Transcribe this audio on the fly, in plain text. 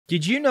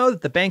Did you know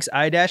that the bank's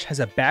iDash has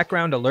a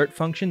background alert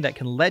function that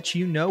can let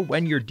you know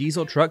when your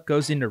diesel truck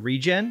goes into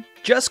regen?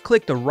 Just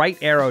click the right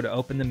arrow to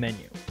open the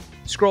menu.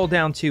 Scroll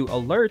down to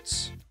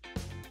Alerts.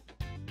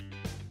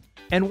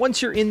 And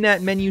once you're in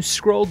that menu,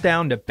 scroll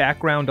down to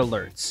Background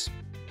Alerts.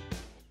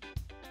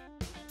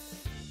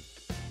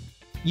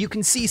 You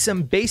can see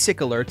some basic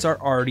alerts are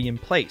already in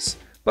place,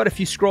 but if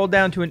you scroll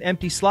down to an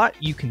empty slot,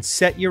 you can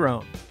set your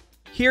own.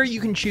 Here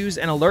you can choose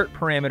an alert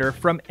parameter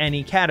from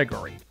any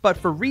category, but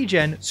for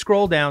regen,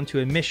 scroll down to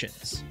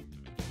emissions.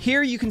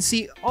 Here you can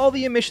see all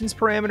the emissions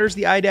parameters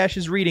the iDash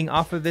is reading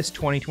off of this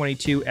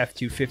 2022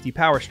 F250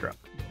 Power Stroke.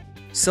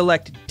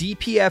 Select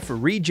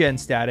DPF regen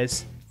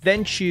status,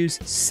 then choose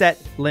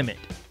Set Limit.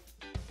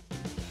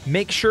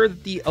 Make sure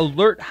that the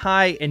Alert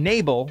High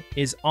Enable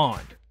is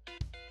on.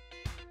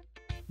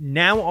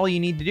 Now all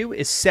you need to do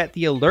is set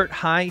the alert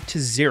high to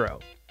 0.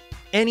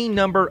 Any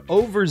number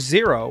over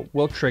 0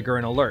 will trigger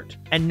an alert.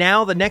 And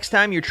now the next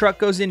time your truck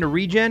goes into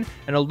regen,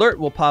 an alert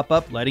will pop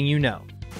up letting you know.